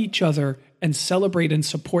love each other and celebrate and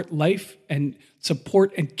support life and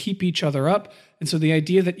support and keep each other up. And so the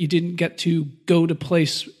idea that you didn't get to go to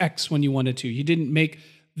place X when you wanted to, you didn't make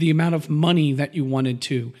the amount of money that you wanted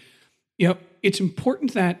to, it's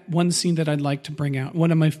important that one scene that I'd like to bring out,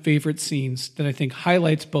 one of my favorite scenes that I think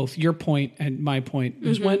highlights both your point and my point,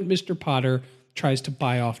 is when Mr. Potter tries to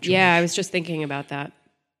buy off George. Yeah, I was just thinking about that.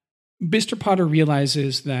 Mr. Potter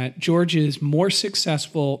realizes that George is more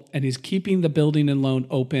successful and is keeping the building and loan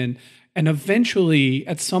open. And eventually,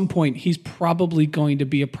 at some point, he's probably going to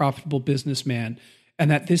be a profitable businessman and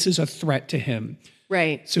that this is a threat to him.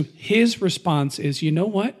 Right. So his response is, you know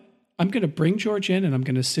what? I'm going to bring George in and I'm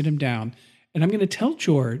going to sit him down and I'm going to tell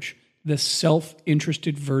George the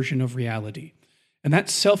self-interested version of reality. And that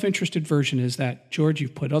self-interested version is that, George,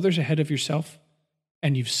 you've put others ahead of yourself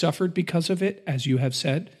and you've suffered because of it, as you have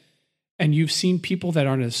said. And you've seen people that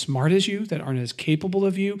aren't as smart as you, that aren't as capable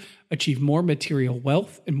of you, achieve more material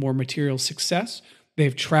wealth and more material success.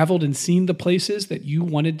 They've traveled and seen the places that you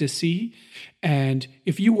wanted to see. And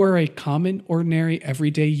if you were a common, ordinary,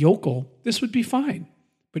 everyday yokel, this would be fine.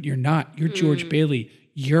 But you're not. You're George Bailey.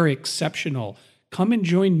 You're exceptional. Come and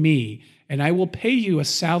join me, and I will pay you a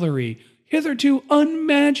salary hitherto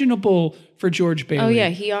unimaginable for George Bailey. Oh, yeah.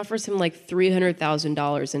 He offers him like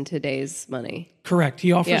 $300,000 in today's money. Correct.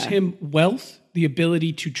 He offers him wealth, the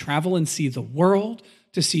ability to travel and see the world,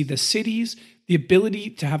 to see the cities, the ability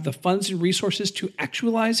to have the funds and resources to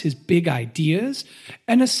actualize his big ideas.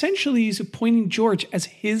 And essentially, he's appointing George as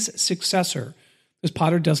his successor, because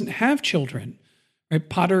Potter doesn't have children. Right?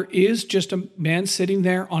 Potter is just a man sitting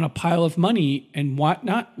there on a pile of money, and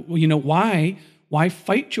whatnot. You know, why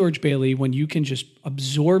fight George Bailey when you can just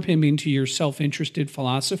absorb him into your self-interested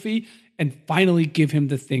philosophy and finally give him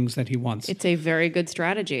the things that he wants? It's a very good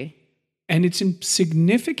strategy. And it's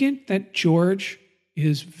significant that George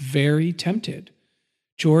is very tempted.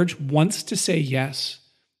 George wants to say yes.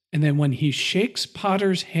 And then when he shakes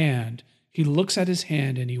Potter's hand, he looks at his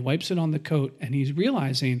hand and he wipes it on the coat, and he's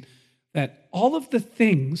realizing that all of the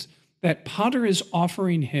things that Potter is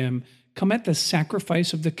offering him come at the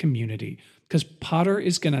sacrifice of the community, because Potter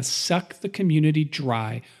is going to suck the community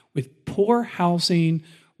dry with poor housing,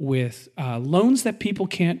 with loans that people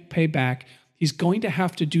can't pay back. He's going to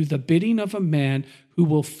have to do the bidding of a man who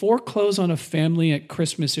will foreclose on a family at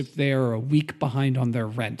Christmas if they are a week behind on their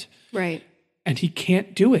rent. Right. And he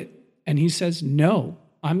can't do it. And he says, no,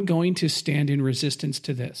 I'm going to stand in resistance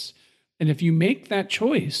to this. And if you make that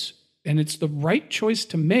choice, and it's the right choice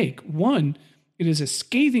to make, one, it is a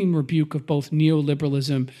scathing rebuke of both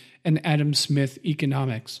neoliberalism and Adam Smith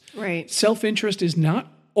economics. Right. Self-interest is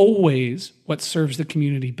not always what serves the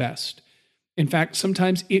community best. In fact,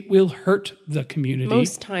 sometimes it will hurt the community.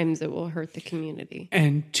 Most times it will hurt the community.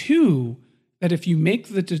 And two, that if you make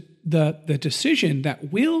the decision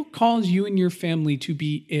that will cause you and your family to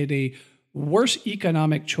be in a worse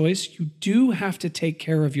economic choice, you do have to take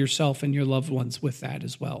care of yourself and your loved ones with that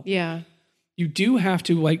as well. Yeah. You do have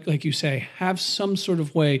to, like you say, have some sort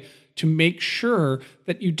of way to make sure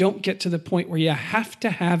that you don't get to the point where you have to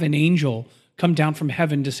have an angel come down from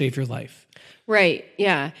heaven to save your life. Right.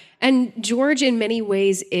 Yeah. And George, in many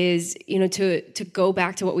ways, is, to go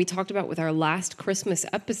back to what we talked about with our last Christmas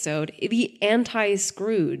episode, the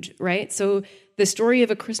anti-Scrooge, right? So the story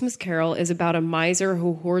of A Christmas Carol is about a miser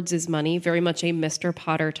who hoards his money, very much a Mr.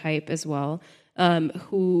 Potter type as well,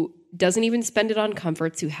 who doesn't even spend it on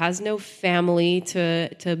comforts, who has no family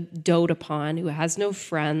to dote upon, who has no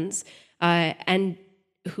friends, and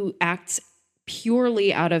who acts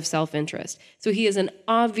purely out of self-interest. So he is an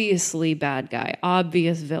obviously bad guy,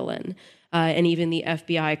 obvious villain. And even the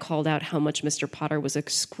FBI called out how much Mr. Potter was a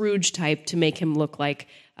Scrooge type to make him look like,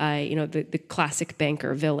 the classic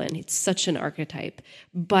banker villain. It's such an archetype.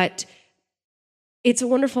 But It's a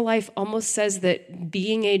Wonderful Life almost says that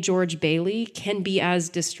being a George Bailey can be as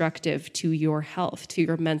destructive to your health, to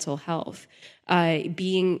your mental health.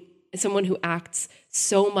 Being someone who acts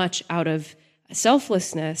so much out of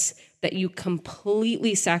selflessness that you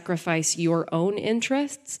completely sacrifice your own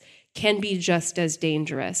interests can be just as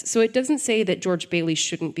dangerous. So it doesn't say that George Bailey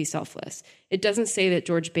shouldn't be selfless. It doesn't say that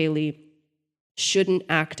George Bailey shouldn't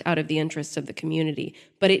act out of the interests of the community,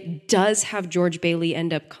 but it does have George Bailey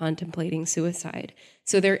end up contemplating suicide.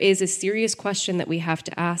 So there is a serious question that we have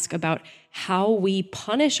to ask about how we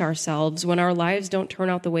punish ourselves when our lives don't turn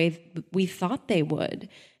out the way we thought they would,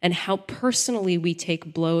 and how personally we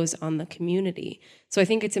take blows on the community. So I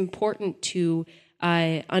think it's important to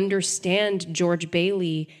understand George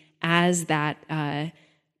Bailey as that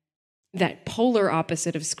polar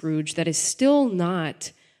opposite of Scrooge that is still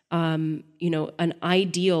not an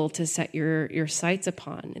ideal to set your sights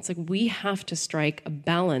upon. It's like we have to strike a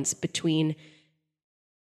balance between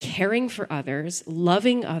caring for others,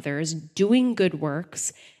 loving others, doing good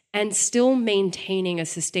works, and still maintaining a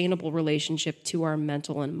sustainable relationship to our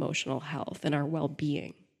mental and emotional health and our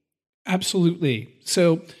well-being. Absolutely.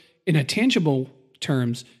 So in a tangible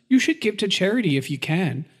terms, you should give to charity if you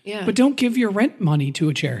can. Yeah. But don't give your rent money to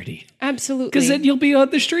a charity. Absolutely. Because then you'll be on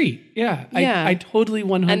the street. Yeah. I totally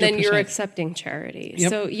 100%. And then you're accepting charity. Yep.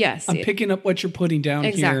 So yes. I'm picking up what you're putting down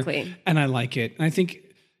Exactly. here. And I like it. And I think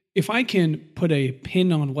if I can put a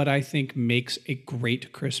pin on what I think makes a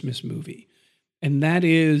great Christmas movie, and that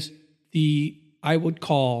is I would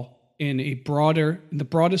call in the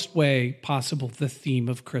broadest way possible, the theme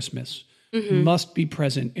of Christmas must be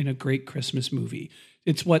present in a great Christmas movie.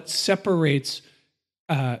 It's what separates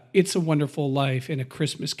It's a Wonderful Life and A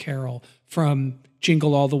Christmas Carol from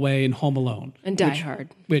Jingle All the Way and Home Alone. And Die Hard.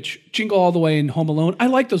 Which Jingle All the Way and Home Alone, I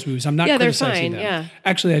like those movies. I'm not criticizing they're fine, them. yeah.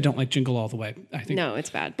 Actually, I don't like Jingle All the Way. I think No, it's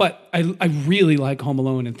bad. But I really like Home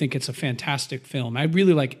Alone and think it's a fantastic film. I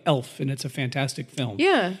really like Elf, and it's a fantastic film.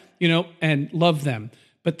 Yeah. And love them.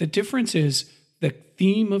 But the difference is the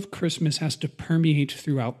theme of Christmas has to permeate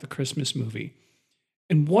throughout the Christmas movie.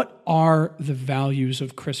 And what are the values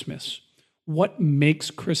of Christmas? What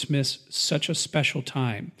makes Christmas such a special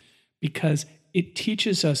time? Because it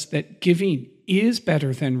teaches us that giving is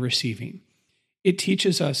better than receiving. It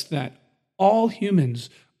teaches us that all humans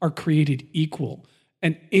are created equal.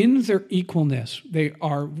 And in their equalness, they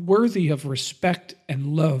are worthy of respect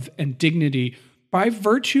and love and dignity by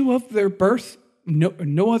virtue of their birth,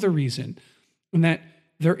 no other reason. And that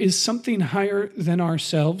there is something higher than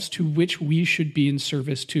ourselves to which we should be in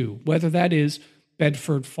service to, whether that is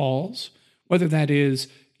Bedford Falls, whether that is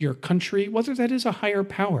your country, whether that is a higher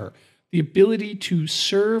power. The ability to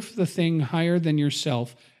serve the thing higher than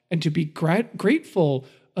yourself and to be grateful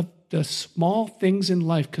of the small things in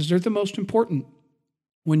life, because they're the most important.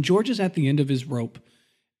 When George is at the end of his rope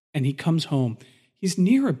and he comes home, he's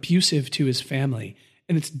near abusive to his family.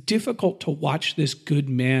 And it's difficult to watch this good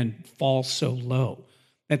man fall so low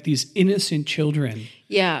that these innocent children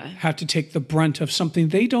have to take the brunt of something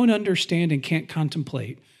they don't understand and can't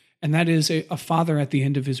contemplate. And that is a father at the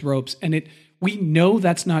end of his ropes. And we know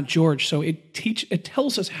that's not George. So it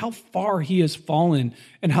tells us how far he has fallen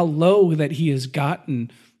and how low that he has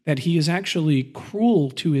gotten, that he is actually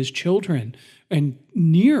cruel to his children and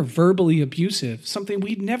near verbally abusive, something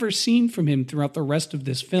we'd never seen from him throughout the rest of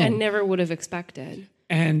this film. And never would have expected.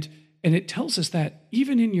 And it tells us that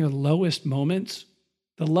even in your lowest moments,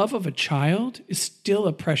 the love of a child is still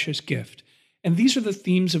a precious gift. And these are the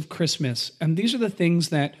themes of Christmas. And these are the things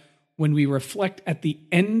that when we reflect at the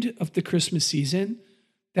end of the Christmas season,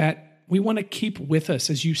 that we want to keep with us,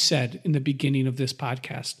 as you said in the beginning of this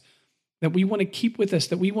podcast, that we want to keep with us,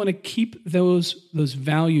 that we want to keep those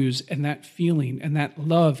values and that feeling and that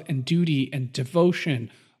love and duty and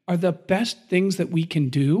devotion are the best things that we can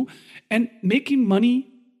do. And making money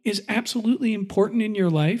is absolutely important in your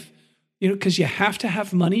life, because you have to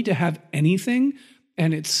have money to have anything.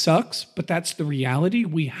 And it sucks, but that's the reality.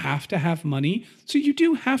 We have to have money. So you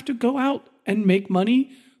do have to go out and make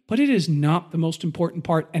money, but it is not the most important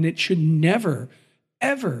part. And it should never,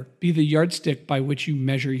 ever be the yardstick by which you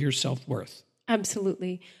measure your self-worth.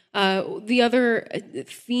 Absolutely. The other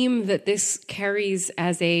theme that this carries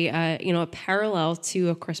as a parallel to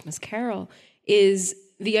A Christmas Carol is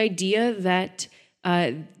the idea that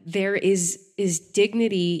there is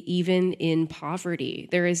dignity even in poverty.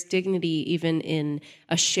 There is dignity even in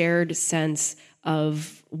a shared sense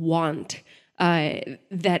of want.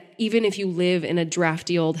 That even if you live in a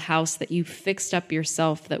drafty old house that you fixed up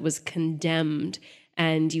yourself that was condemned,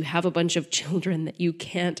 and you have a bunch of children that you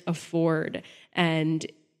can't afford, and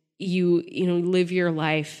you live your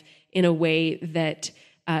life in a way that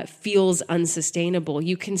feels unsustainable,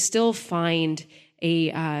 you can still find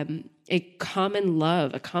a common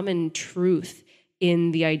love, a common truth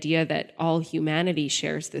in the idea that all humanity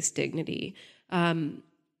shares this dignity.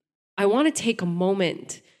 I want to take a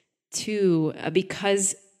moment to,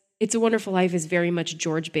 because It's a Wonderful Life is very much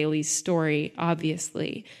George Bailey's story,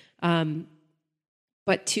 obviously,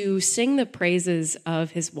 but to sing the praises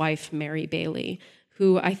of his wife, Mary Bailey,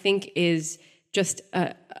 who I think is just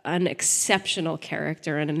an exceptional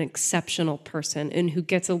character and an exceptional person, and who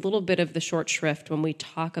gets a little bit of the short shrift when we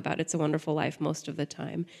talk about It's a Wonderful Life most of the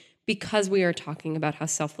time, because we are talking about how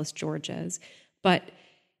selfless George is. But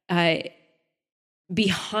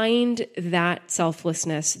behind that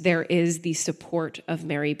selflessness, there is the support of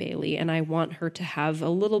Mary Bailey, and I want her to have a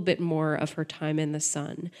little bit more of her time in the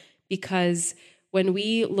sun, because when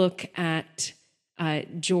we look at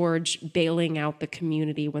George bailing out the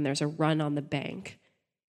community when there's a run on the bank,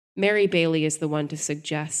 Mary Bailey is the one to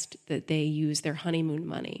suggest that they use their honeymoon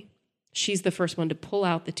money. She's the first one to pull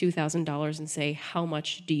out the $2,000 and say, how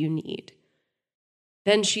much do you need?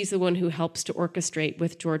 Then she's the one who helps to orchestrate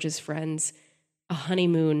with George's friends a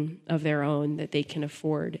honeymoon of their own that they can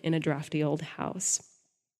afford in a drafty old house.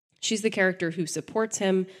 She's the character who supports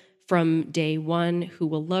him from day one, who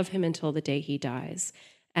will love him until the day he dies.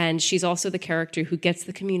 And she's also the character who gets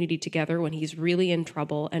the community together when he's really in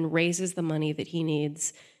trouble and raises the money that he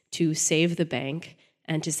needs to save the bank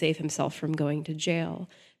and to save himself from going to jail.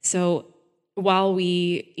 So while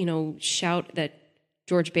we, shout that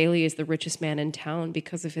George Bailey is the richest man in town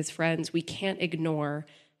because of his friends, we can't ignore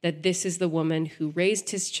that this is the woman who raised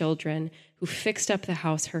his children, who fixed up the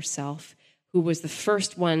house herself, who was the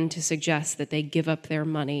first one to suggest that they give up their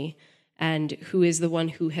money, and who is the one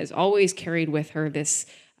who has always carried with her this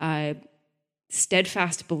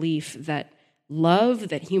steadfast belief that love,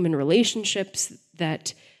 that human relationships,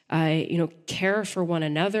 that care for one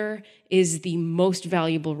another is the most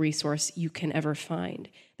valuable resource you can ever find.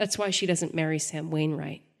 That's why she doesn't marry Sam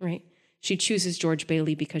Wainwright, right? She chooses George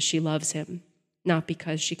Bailey because she loves him, not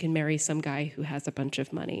because she can marry some guy who has a bunch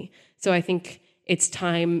of money. So I think it's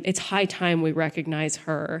high time we recognize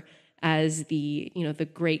her as the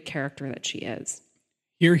great character that she is.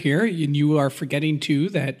 Here, and you are forgetting too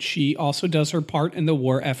that she also does her part in the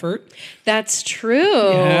war effort. That's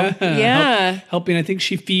true. Yeah. Helping, I think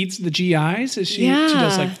she feeds the GIs. She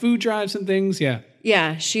does like food drives and things. Yeah.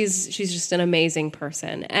 Yeah, she's just an amazing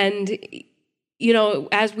person. And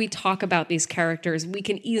as we talk about these characters, we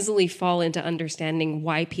can easily fall into understanding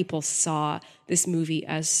why people saw this movie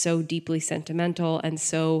as so deeply sentimental and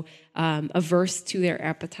so averse to their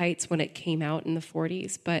appetites when it came out in the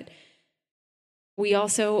 40s. But we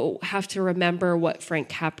also have to remember what Frank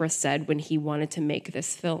Capra said when he wanted to make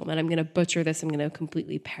this film. And I'm going to butcher this. I'm going to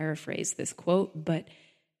completely paraphrase this quote. But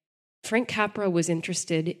Frank Capra was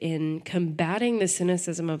interested in combating the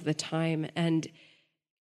cynicism of the time and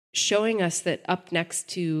showing us that up next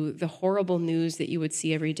to the horrible news that you would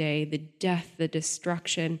see every day, the death, the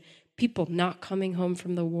destruction, people not coming home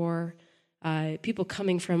from the war, people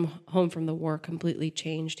coming home from the war completely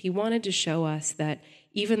changed. He wanted to show us that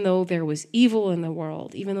even though there was evil in the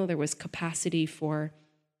world, even though there was capacity for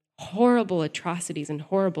horrible atrocities and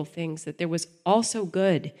horrible things, that there was also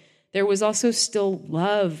good. There was also still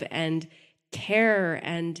love and care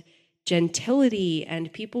and gentility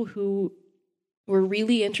and people who were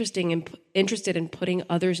really interested in putting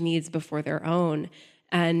others' needs before their own.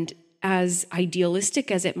 And as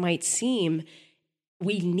idealistic as it might seem,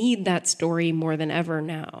 we need that story more than ever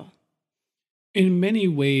now. In many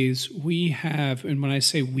ways, we have, and when I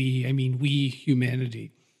say we, I mean we,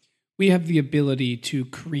 humanity, we have the ability to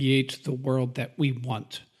create the world that we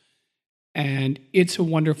want. And It's a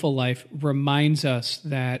Wonderful Life reminds us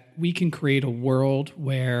that we can create a world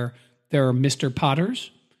where there are Mr.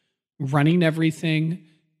 Potters running everything,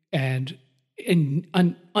 and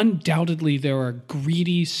undoubtedly there are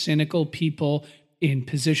greedy, cynical people in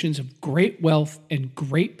positions of great wealth and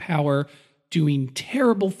great power doing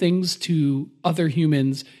terrible things to other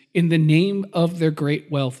humans in the name of their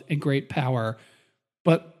great wealth and great power.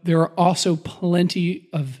 But there are also plenty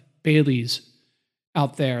of Baileys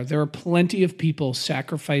out there. There are plenty of people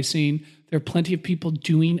sacrificing. There are plenty of people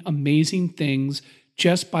doing amazing things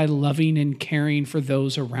just by loving and caring for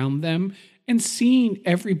those around them and seeing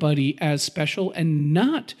everybody as special and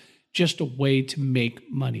not just a way to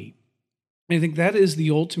make money. I think that is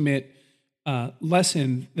the ultimate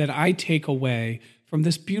lesson that I take away from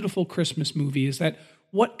this beautiful Christmas movie, is that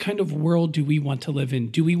what kind of world do we want to live in?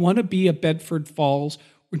 Do we want to be a Bedford Falls,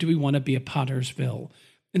 or do we want to be a Pottersville?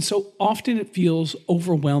 And so often it feels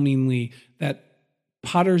overwhelmingly that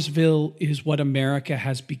Pottersville is what America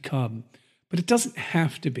has become, but it doesn't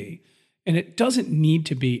have to be, and it doesn't need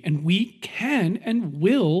to be. And we can and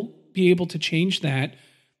will be able to change that,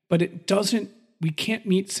 but we can't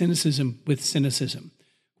meet cynicism with cynicism.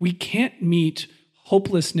 We can't meet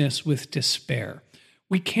hopelessness with despair.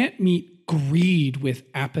 We can't meet greed with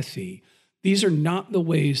apathy. These are not the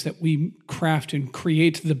ways that we craft and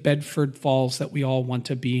create the Bedford Falls that we all want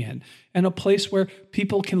to be in, and a place where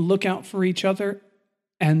people can look out for each other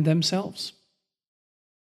and themselves.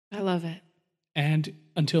 I love it. And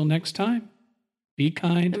until next time, be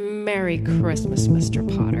kind. Merry Christmas, Mr.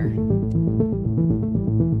 Potter.